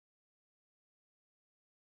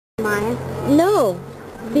Maya? No,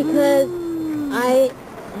 because I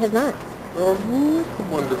have not. Oh,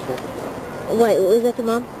 wonderful. What, was that the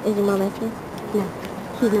mom? Is your mom asking? No,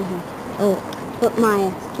 she's not here. Oh. But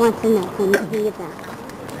Maya wants to know when you can get back.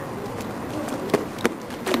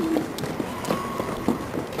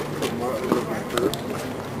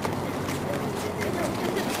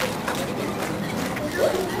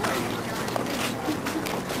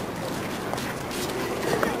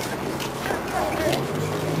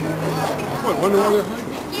 What, wonder why they're hiding?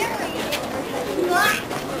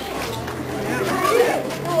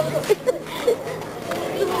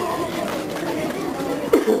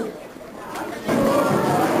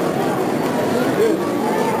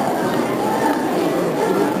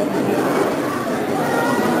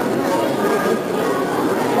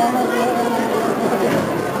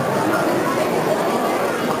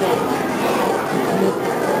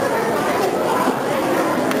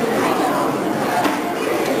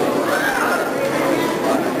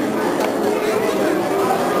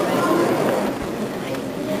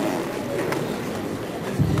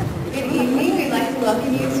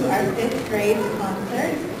 Welcome you to our 5th grade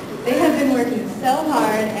concert. They have been working so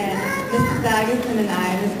hard, and Mrs. Agason and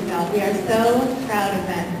I, Mrs. Bell, we are so proud of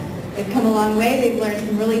them. They've come a long way. They've learned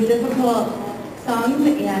some really difficult songs, and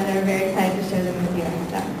they're very excited to share them with you.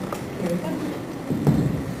 So, here we go.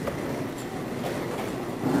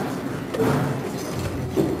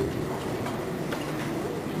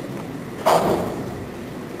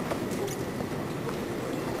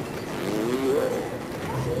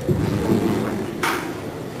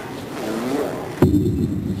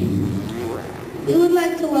 We would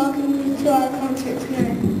like to welcome you to our concert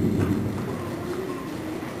tonight.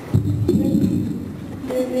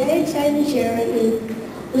 We're very excited to share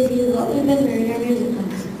with you what we've been learning in our music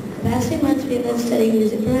class. The past 2 months we have been studying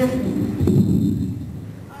music from Africa.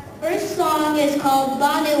 Our first song is called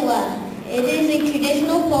Banua. It is a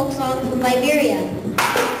traditional folk song from Liberia.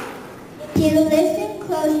 If you listen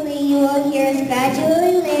closely, you will hear us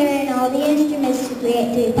gradually layer in all the instruments to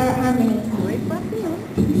create 3-part harmony.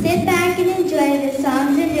 Sit back and enjoy the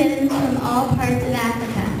songs and rhythms from all parts of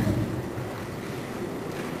Africa.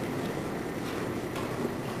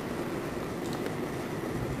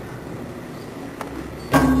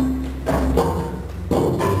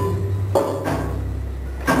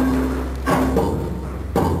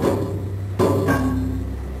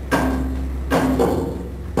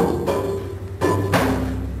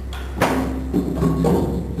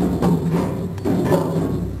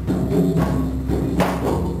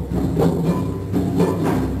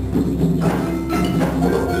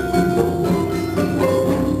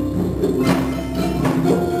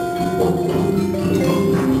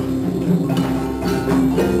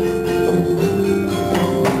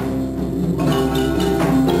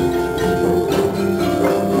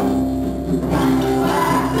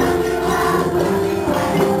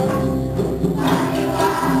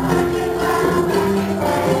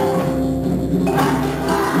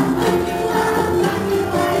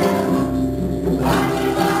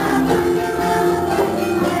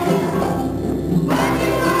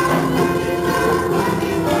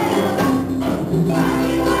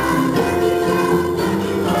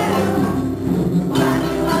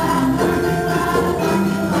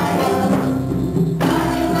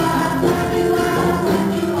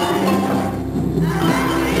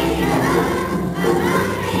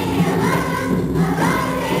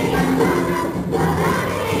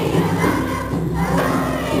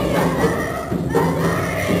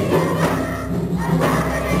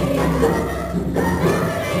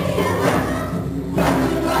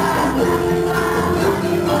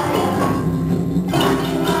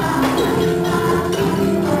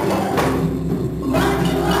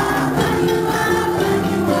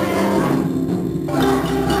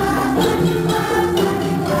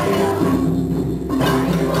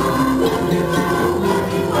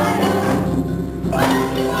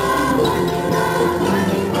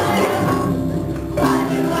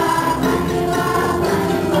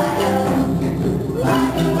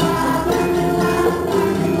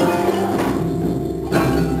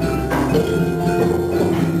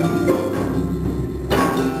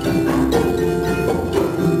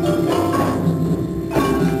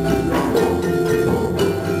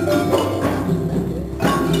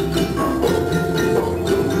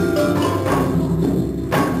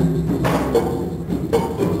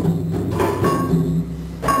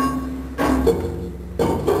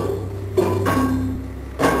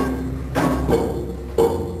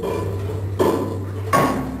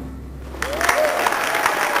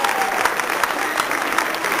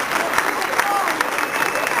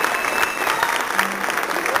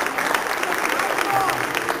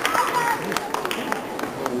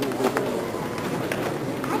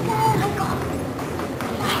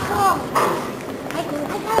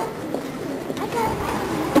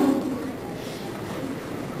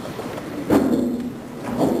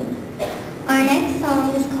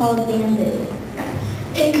 song is called Bamboo.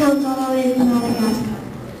 It comes all the way from Madagascar.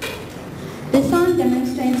 This song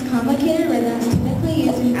demonstrates complicated rhythms typically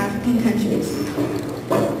used in African countries.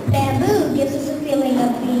 Bamboo gives us a feeling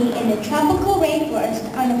of being in a tropical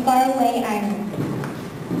rainforest on a faraway island.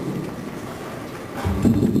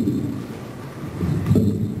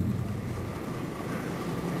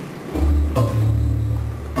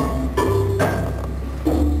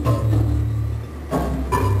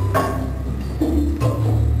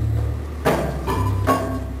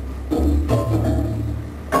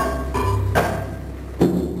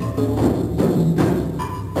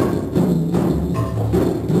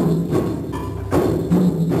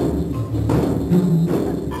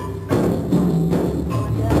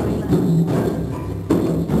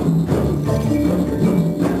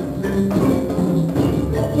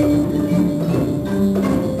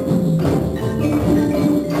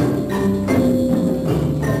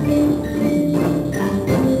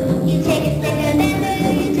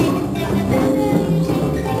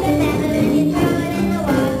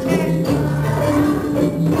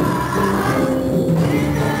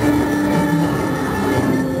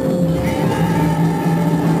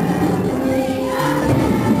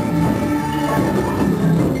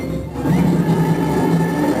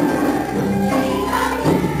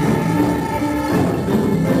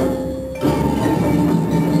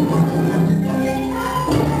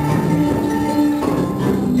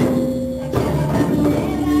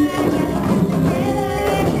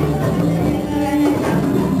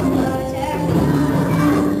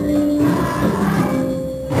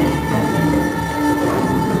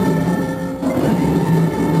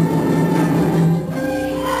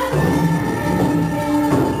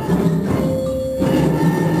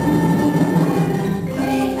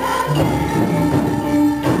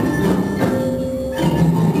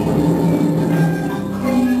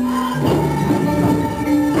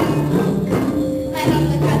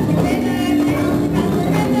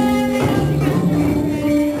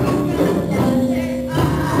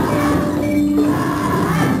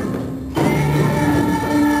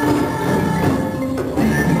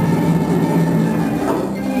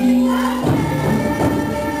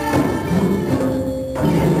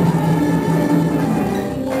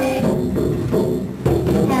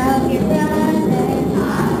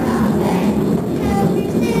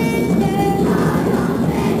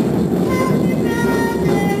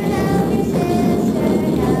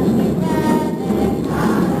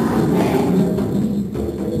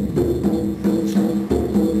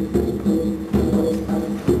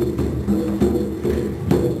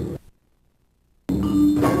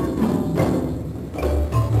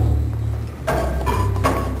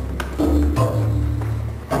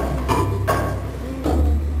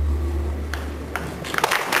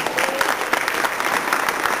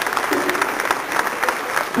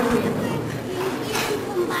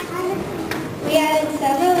 We added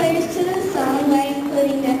several layers to the song by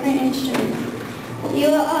including different instruments. You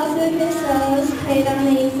will also hear solos played on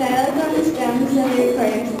the xylophones, drums, and the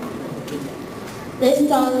recorders. This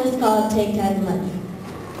song is called Take Time Life.